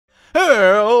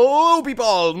Hello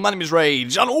people, my name is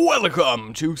Rage, and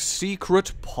welcome to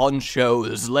Secret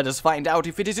Ponchos. Let us find out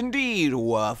if it is indeed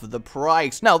worth the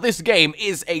price. Now, this game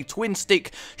is a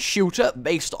twin-stick shooter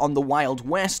based on the Wild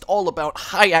West, all about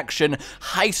high action,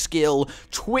 high skill,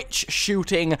 twitch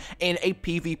shooting in a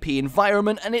PvP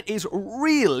environment, and it is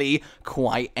really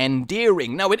quite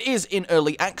endearing. Now, it is in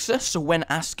early access, so when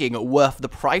asking worth the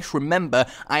price, remember,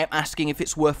 I am asking if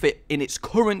it's worth it in its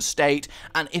current state,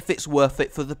 and if it's worth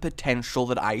it for the potential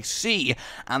that I see,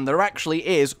 and there actually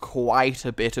is quite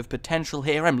a bit of potential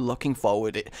here. I'm looking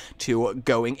forward to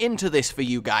going into this for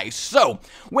you guys. So,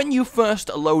 when you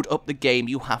first load up the game,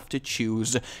 you have to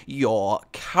choose your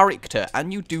character,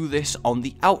 and you do this on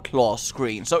the Outlaw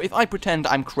screen. So if I pretend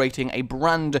I'm creating a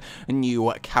brand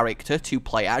new character to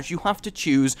play as, you have to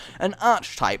choose an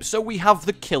archetype. So we have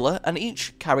the Killer, and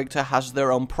each character has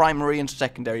their own primary and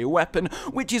secondary weapon,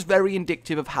 which is very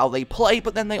indicative of how they play,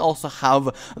 but then they also have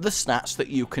the stats that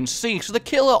you can see. So the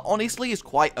Killer, honestly, is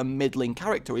quite a middling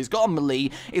character. He's got a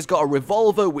melee, he's got a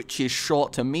revolver, which is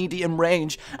short to medium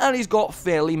range, and he's got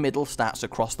fairly middle stats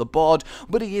across the board,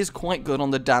 but he is quite good on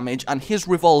the damage, and his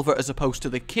revolver, as opposed to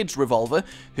the Kid's revolver,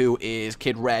 who is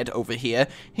Kid Red over here,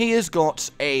 he has got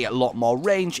a lot more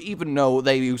range, even though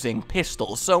they're using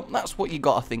pistols. So that's what you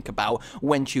gotta think about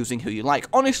when choosing who you like.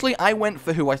 Honestly, I went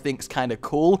for who I think's kind of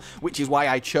cool, which is why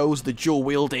I chose the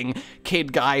dual-wielding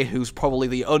Kid guy, who's probably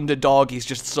the underdog. He's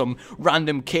just some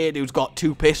random kid who's got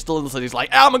two pistols, and he's like,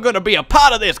 I'm gonna be a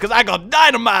part of this, because I got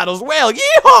dynamite as well,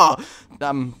 yeehaw!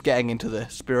 I'm getting into the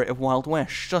spirit of Wild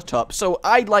West, shut up. So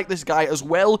I like this guy as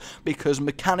well, because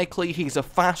mechanically he's a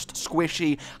fast,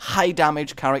 squishy, high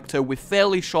damage character with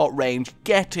fairly short range,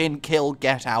 get in, kill,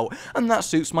 get out, and that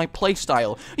suits my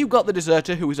playstyle. You've got the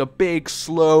Deserter, who is a big,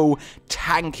 slow,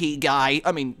 tanky guy.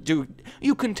 I mean, dude,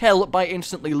 you can tell by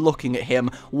instantly looking at him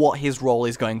what his role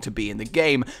is going to be in the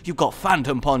game. You've got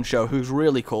Phantom Poncho, who's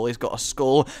really cool. He's got a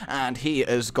skull, and he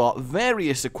has got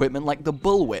various equipment like the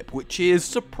Bullwhip, which is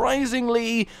surprisingly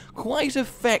quite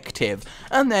effective.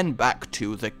 And then back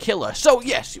to the Killer. So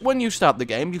yes, when you start the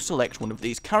game, you select one of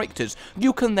these characters.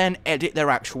 You can then edit their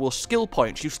actual skill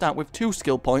points. You start with 2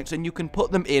 skill points, and you can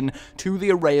put them in to the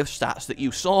array of stats that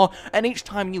you saw, and each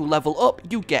time you level up,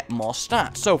 you get more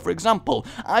stats. So for example,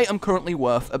 I am currently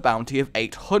worth a bounty of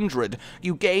 800.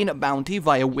 You gain a bounty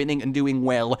via winning and doing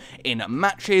well in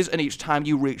matches, and each time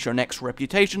you reach your next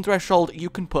reputation threshold, you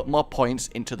can put more points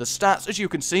into the stats. As you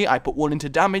can see, I put 1 into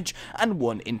damage and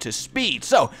 1 into speed.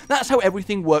 So that's how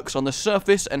everything works on the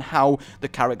surface, and how the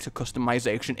character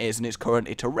customization is in its current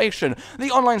iteration. The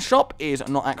online shop is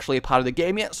not actually a part of the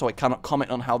game yet, so I cannot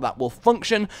comment on how that will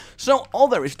function. So all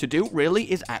there is to do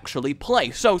really is actually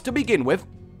play. So to begin with,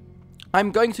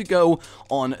 I'm going to go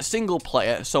on single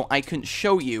player so I can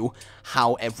show you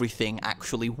how everything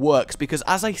actually works, because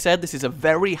as I said, this is a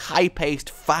very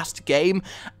high-paced, fast game,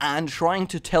 and trying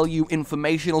to tell you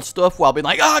informational stuff while being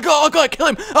like, oh god, kill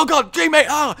him, oh god,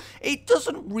 teammate, it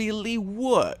doesn't really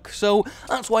work. So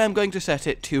that's why I'm going to set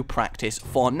it to practice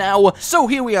for now. So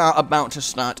here we are about to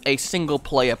start a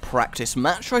single-player practice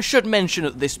match. I should mention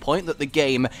at this point that the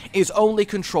game is only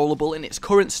controllable in its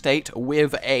current state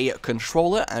with a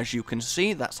controller. As you can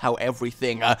see, that's how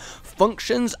everything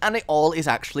functions, and it all is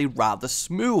actually rather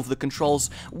smooth. The controls,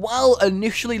 while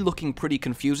initially looking pretty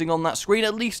confusing on that screen,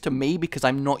 at least to me, because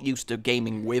I'm not used to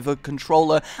gaming with a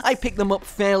controller, I pick them up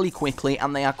fairly quickly,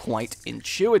 and they are quite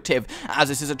intuitive. As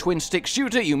this is a twin-stick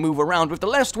shooter, you move around with the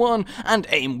left one and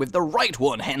aim with the right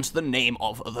one, hence the name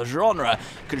of the genre.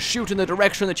 You can shoot in the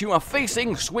direction that you are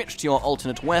facing, switch to your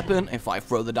alternate weapon. If I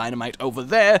throw the dynamite over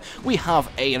there, we have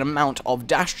an amount of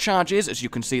dash charges. As you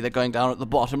can see, they're going down at the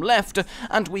bottom left,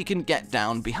 and we can get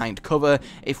down behind cover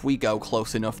if we go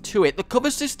close enough to it. The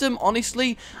cover system,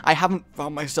 honestly, I haven't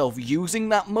found myself using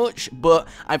that much, but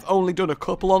I've only done a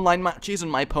couple online matches,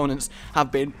 and my opponents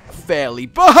have been fairly...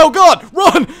 Oh god,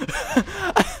 run!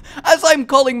 As I'm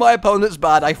calling my opponents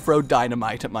bad, I throw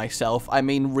dynamite at myself. I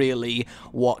mean, really,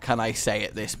 what can I say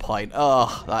at this point?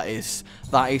 Oh, that is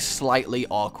slightly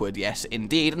awkward, yes,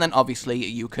 indeed. And then, obviously,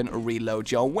 you can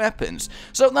reload your weapons.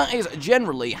 So that is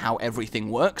generally how everything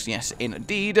works, yes,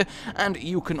 indeed. And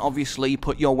you can obviously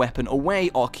put your weapon away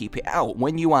or keep it out.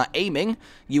 When you are aiming,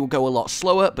 you will go a lot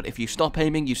slower, but if you stop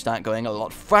aiming, you start going a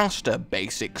lot faster.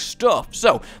 Basic stuff.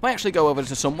 So, if I actually go over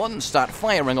to someone and start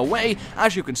firing away,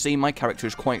 as you can see, my character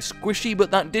is quite squishy squishy,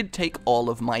 but that did take all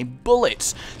of my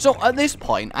bullets. So at this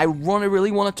point, I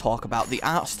really want to talk about the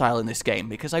art style in this game,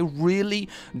 because I really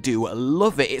do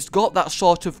love it. It's got that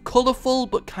sort of colourful,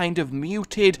 but kind of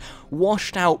muted,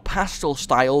 washed out pastel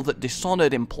style that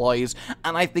Dishonored employs,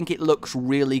 and I think it looks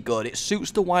really good. It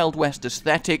suits the Wild West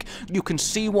aesthetic. You can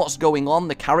see what's going on.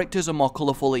 The characters are more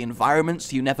colourful, the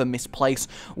environments, you never misplace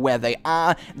where they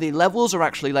are. The levels are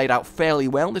actually laid out fairly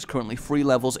well. There's currently 3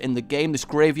 levels in the game. This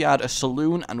graveyard, a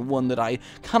saloon, and one that I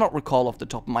cannot recall off the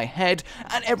top of my head,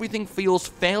 and everything feels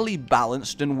fairly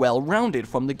balanced and well-rounded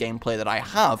from the gameplay that I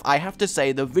have. I have to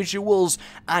say, the visuals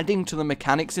adding to the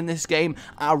mechanics in this game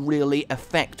are really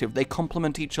effective. They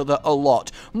complement each other a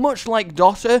lot. Much like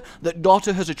Dota, that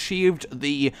Dota has achieved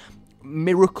the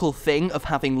miracle thing of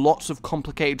having lots of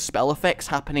complicated spell effects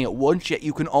happening at once, yet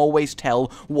you can always tell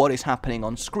what is happening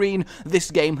on screen. This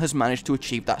game has managed to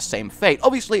achieve that same fate.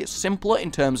 Obviously, it's simpler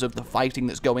in terms of the fighting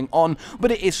that's going on,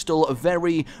 but it is still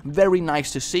very, very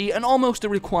nice to see, and almost a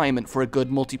requirement for a good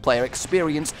multiplayer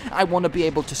experience. I want to be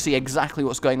able to see exactly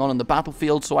what's going on the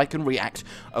battlefield so I can react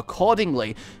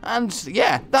accordingly. And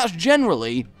yeah, that's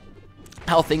generally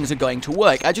how things are going to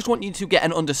work. I just want you to get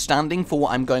an understanding for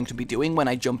what I'm going to be doing when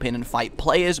I jump in and fight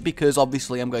players, because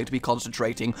obviously I'm going to be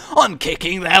concentrating on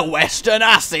kicking their Western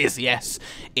asses. Yes,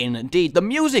 indeed. The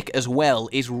music as well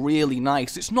is really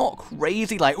nice. It's not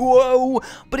crazy like, whoa,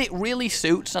 but it really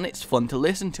suits and it's fun to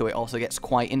listen to. It also gets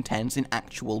quite intense in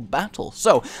actual battle.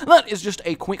 So that is just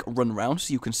a quick run round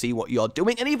so you can see what you're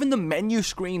doing, and even the menu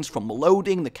screens from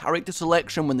loading, the character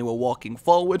selection when they were walking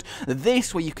forward,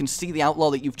 this where you can see the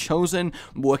outlaw that you've chosen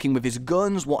working with his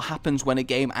guns, what happens when a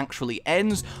game actually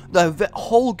ends. The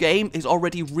whole game is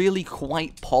already really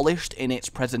quite polished in its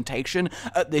presentation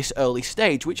at this early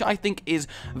stage, which I think is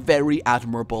very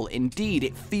admirable indeed.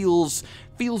 It feels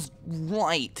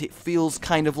right. It feels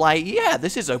kind of like, yeah,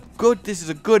 this is a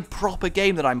good proper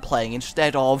game that I'm playing,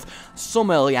 instead of some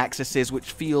early accesses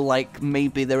which feel like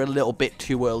maybe they're a little bit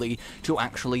too early to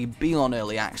actually be on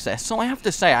early access. So I have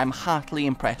to say, I'm heartily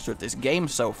impressed with this game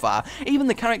so far. Even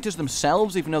the characters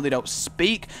themselves, even though they don't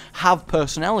speak, have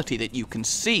personality that you can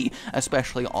see,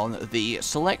 especially on the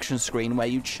selection screen where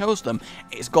you chose them.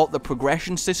 It's got the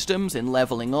progression systems in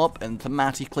leveling up, and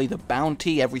thematically the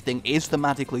bounty, everything is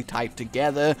thematically tied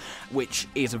together, which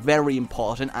is very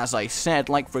important, as I said.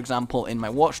 Like, for example, in my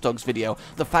Watch Dogs video,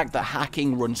 the fact that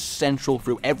hacking runs central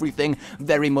through everything,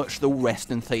 very much the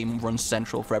Western theme runs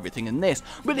central for everything in this.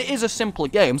 But it is a simpler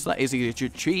game, so that is easy to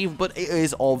achieve, but it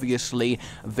is obviously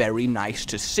very nice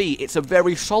to see. It's a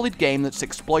very solid game that's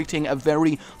exploiting a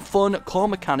very fun core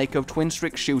mechanic of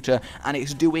twin-stick shooter, and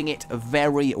it's doing it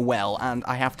very well, and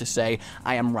I have to say,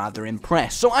 I am rather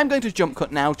impressed. So I'm going to jump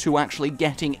cut now to actually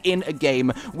getting in a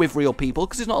game with real people,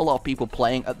 because there's not a lot of people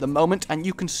playing at the moment, and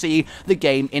you can see the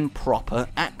game in proper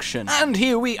action. And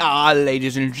here we are,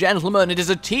 ladies and gentlemen. It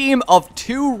is a team of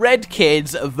 2 red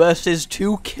kids versus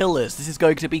 2 killers. This is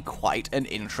going to be quite an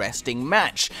interesting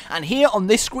match. And here on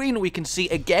this screen, we can see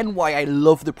again why I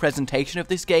love the presentation of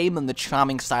this game and the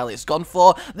charming style it's gone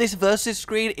for. This versus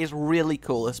screen is really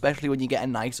cool, especially when you get a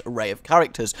nice array of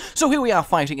characters. So here we are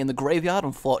fighting in the graveyard.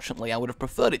 Unfortunately, I would have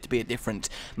preferred it to be a different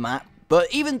map. But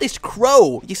even this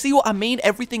crow, you see what I mean?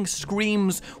 Everything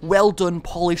screams well done,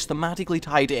 polished, thematically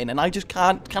tied in, and I just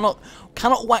cannot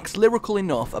wax lyrical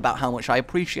enough about how much I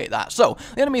appreciate that. So,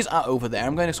 the enemies are over there.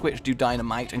 I'm going to switch to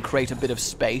dynamite and create a bit of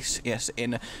space. Yes,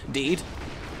 indeed.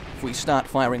 If we start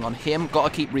firing on him,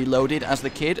 gotta keep reloaded as the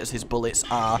kid, as his bullets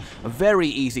are very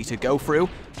easy to go through,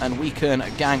 and we can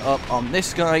gang up on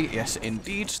this guy. Yes,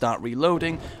 indeed, start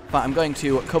reloading, but I'm going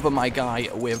to cover my guy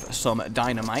with some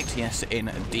dynamite. Yes,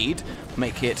 indeed,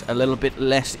 make it a little bit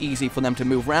less easy for them to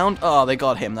move around. Oh, they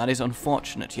got him. That is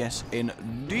unfortunate. Yes,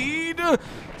 indeed.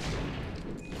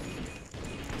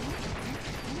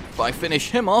 If I finish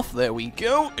him off, there we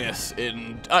go. Yes,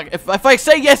 if I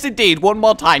say yes indeed one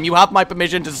more time, you have my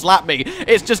permission to slap me.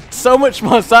 It's just so much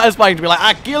more satisfying to be like,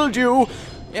 I killed you.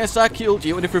 Yes, I killed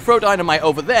you. And if we throw dynamite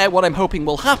over there, what I'm hoping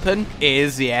will happen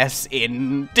is, yes,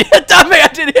 damn it, I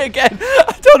did it again.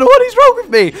 I don't know what is wrong with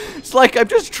me. It's like I'm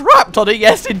just trapped on a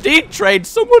yes indeed train.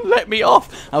 Someone let me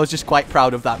off. I was just quite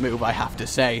proud of that move, I have to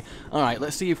say. All right,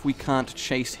 let's see if we can't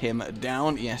chase him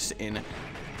down. Yes,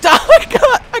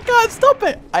 I can't stop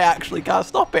it. I actually can't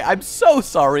stop it. I'm so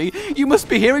sorry. You must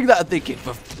be hearing that and thinking,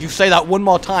 if you say that one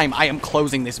more time, I am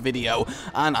closing this video.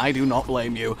 And I do not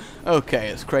blame you. Okay,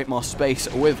 let's create more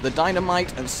space with the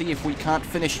dynamite and see if we can't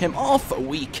finish him off.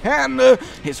 We can.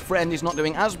 His friend is not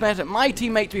doing as bad. My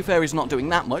teammate, to be fair, is not doing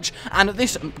that much. And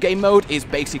this game mode is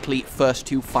basically first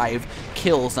to 5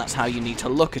 kills. That's how you need to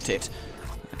look at it.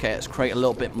 Okay, let's create a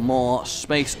little bit more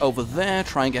space over there.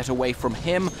 Try and get away from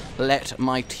him. Let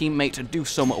my teammate do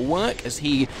some work, as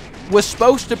he was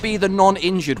supposed to be the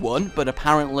non-injured one, but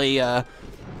apparently,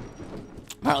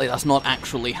 apparently that's not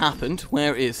actually happened.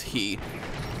 Where is he?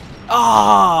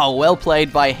 Ah, well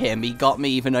played by him. He got me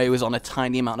even though he was on a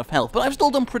tiny amount of health. But I've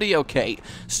still done pretty okay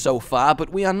so far, but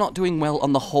we are not doing well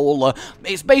on the whole.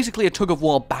 It's basically a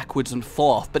tug-of-war backwards and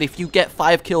forth, but if you get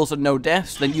 5 kills and no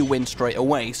deaths, then you win straight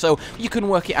away. So you can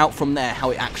work it out from there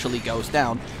how it actually goes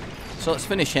down. So let's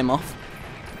finish him off.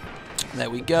 There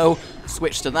we go.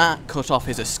 Switch to that, cut off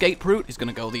his escape route. He's going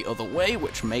to go the other way,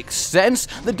 which makes sense.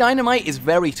 The dynamite is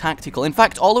very tactical. In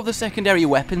fact, all of the secondary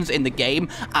weapons in the game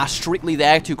are strictly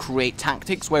there to create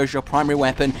tactics, whereas your primary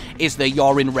weapon is the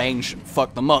you're in range,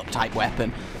 fuck them up type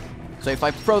weapon. So if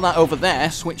I throw that over there,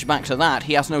 switch back to that,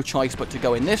 he has no choice but to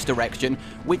go in this direction,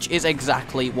 which is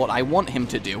exactly what I want him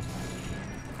to do.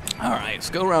 Alright, let's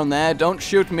go around there. Don't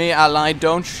shoot me, ally,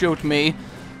 don't shoot me.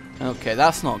 Okay,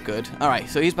 that's not good. Alright,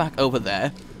 so he's back over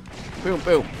there. Boom,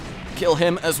 boom. Kill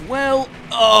him as well.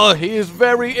 Oh, he is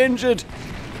very injured.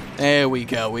 There we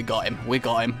go, we got him, we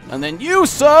got him. And then you,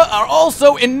 sir, are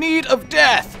also in need of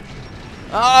death.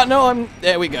 Ah, no,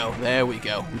 there we go, we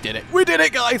did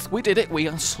it, guys, we did it. We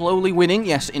are slowly winning,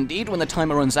 yes, indeed. When the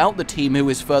timer runs out, the team who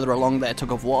is further along their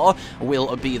tug-of-war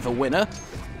will be the winner.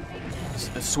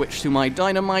 Let's switch to my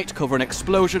dynamite, cover an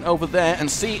explosion over there,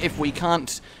 and see if we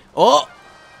can't... Oh,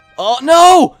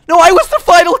 no! No, I was the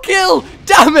final kill!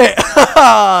 Damn it!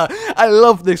 I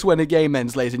love this when a game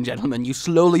ends, ladies and gentlemen. You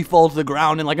slowly fall to the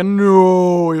ground and like,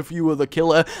 no, if you were the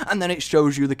killer. And then it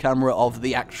shows you the camera of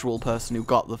the actual person who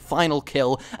got the final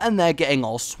kill, and they're getting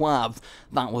all suave.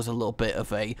 That was a little bit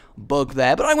of a bug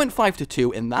there, but I went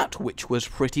 5-2 in that, which was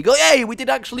pretty good. Hey, we did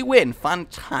actually win.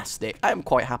 Fantastic. I'm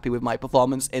quite happy with my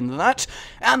performance in that,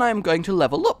 and I'm going to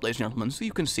level up, ladies and gentlemen, so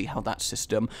you can see how that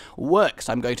system works.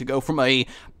 I'm going to go from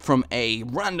a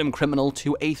random criminal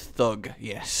to a thug.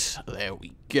 Yes, there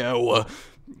we go.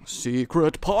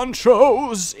 Secret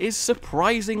Ponchos is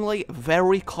surprisingly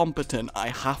very competent, I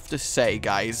have to say,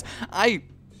 guys.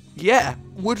 Yeah,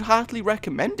 would heartily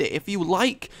recommend it. If you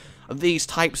like these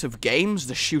types of games,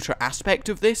 the shooter aspect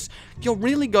of this, you're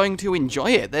really going to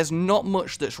enjoy it. There's not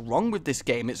much that's wrong with this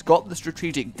game. It's got the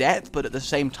strategic depth, but at the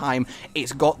same time,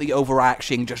 it's got the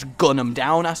overarching just gun 'em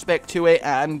down aspect to it,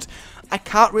 and I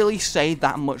can't really say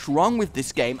that much wrong with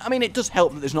this game. I mean, it does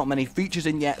help that there's not many features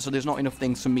in yet, so there's not enough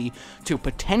things for me to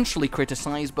potentially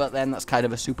criticize, but then that's kind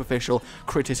of a superficial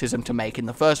criticism to make in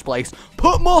the first place.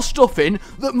 Put more stuff in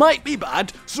that might be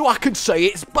bad, so I can say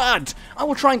it's bad. I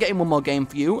will try and get in one more game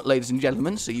for you, ladies and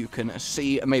gentlemen, so you can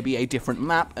see maybe a different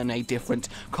map and a different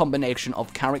combination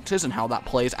of characters and how that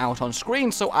plays out on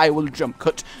screen, so I will jump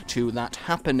cut to that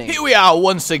happening. Here we are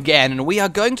once again, and we are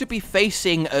going to be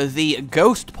facing the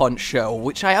Ghost Poncho,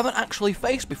 which I haven't actually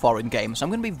faced before in games, so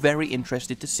I'm going to be very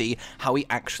interested to see how he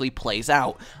actually plays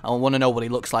out. I want to know what he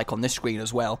looks like on this screen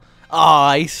as well.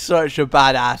 Ah, he's such a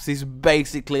badass. He's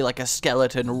basically like a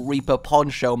skeleton Reaper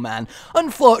Poncho man.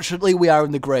 Unfortunately, we are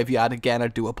in the graveyard again. I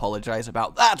do apologize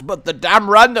about that, but the damn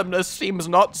randomness seems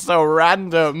not so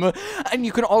random. And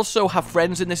you can also have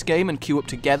friends in this game and queue up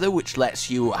together, which lets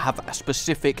you have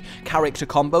specific character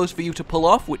combos for you to pull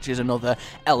off, which is another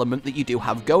element that you do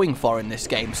have going for in this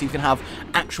game. So you can have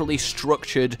actually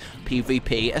structured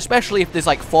PvP, especially if there's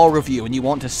like 4 of you and you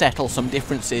want to settle some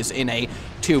differences in a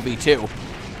 2v2.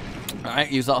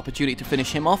 Alright, use that opportunity to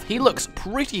finish him off. He looks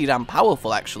pretty damn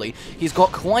powerful, actually. He's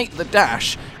got quite the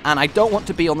dash, and I don't want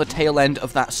to be on the tail end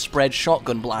of that spread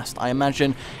shotgun blast. I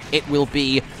imagine it will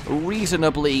be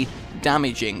reasonably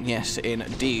damaging. Yes,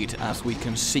 indeed, as we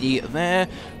can see there.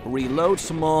 Reload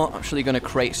some more. Actually going to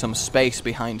create some space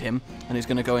behind him, and he's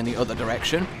going to go in the other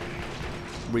direction.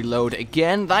 Reload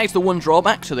again. That is the one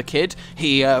drawback to the kid.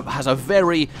 He has a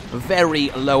very,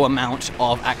 very low amount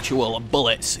of actual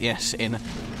bullets. Yes, in...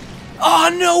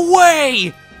 Oh, no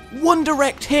way! One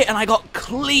direct hit and I got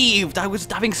cleaved. I was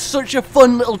having such a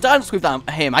fun little dance with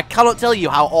him. I cannot tell you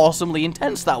how awesomely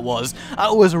intense that was.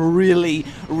 That was really,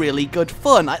 really good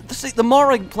fun. The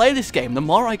more I play this game, the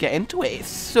more I get into it. It's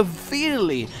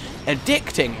severely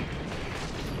addicting.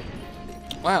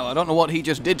 Well, I don't know what he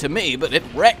just did to me, but it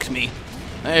wrecked me.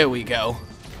 There we go.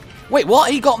 Wait, what?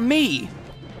 He got me?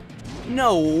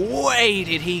 No way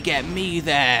did he get me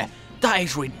there. That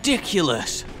is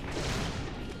ridiculous.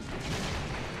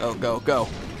 Go, go, go.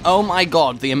 Oh my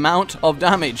god, the amount of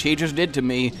damage he just did to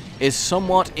me is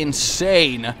somewhat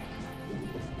insane.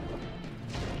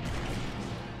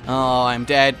 Oh, I'm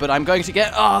dead, but I'm going to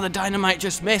get... Oh, the dynamite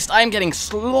just missed. I'm getting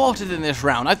slaughtered in this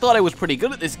round. I thought I was pretty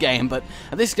good at this game, but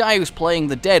this guy who's playing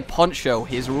the dead Poncho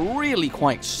is really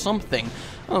quite something.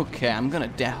 Okay, I'm gonna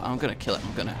kill it.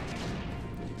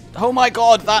 Oh my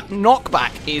god, that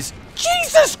knockback is...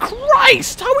 Jesus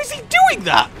Christ! How is he doing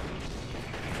that?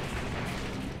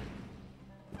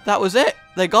 That was it.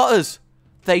 They got us.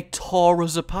 They tore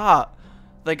us apart.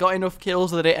 They got enough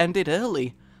kills that it ended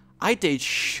early. I did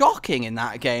shocking in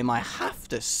that game, I have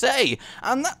to say.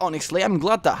 And that, honestly, I'm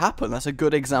glad that happened. That's a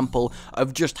good example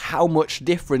of just how much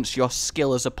difference your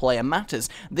skill as a player matters.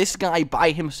 This guy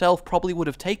by himself probably would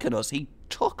have taken us. He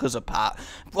took us apart.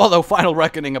 Although Final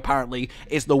Reckoning apparently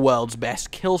is the world's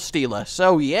best kill stealer.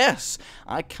 So yes,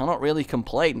 I cannot really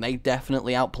complain. They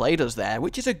definitely outplayed us there,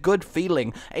 which is a good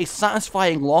feeling. A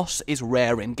satisfying loss is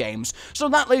rare in games. So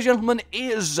that, ladies and gentlemen,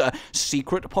 is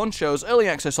Secret Ponchos. Early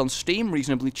access on Steam,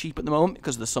 reasonably cheap at the moment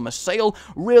because of the summer sale.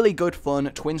 Really good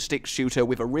fun twin-stick shooter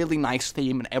with a really nice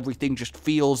theme, and everything just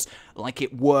feels like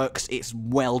it works. It's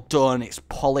well done, it's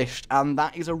polished, and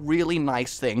that is a really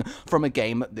nice thing from a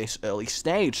game at this early stage.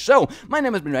 So, my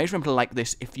name has been Rage. Remember to like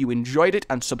this if you enjoyed it,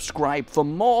 and subscribe for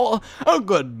more.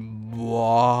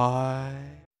 Goodbye.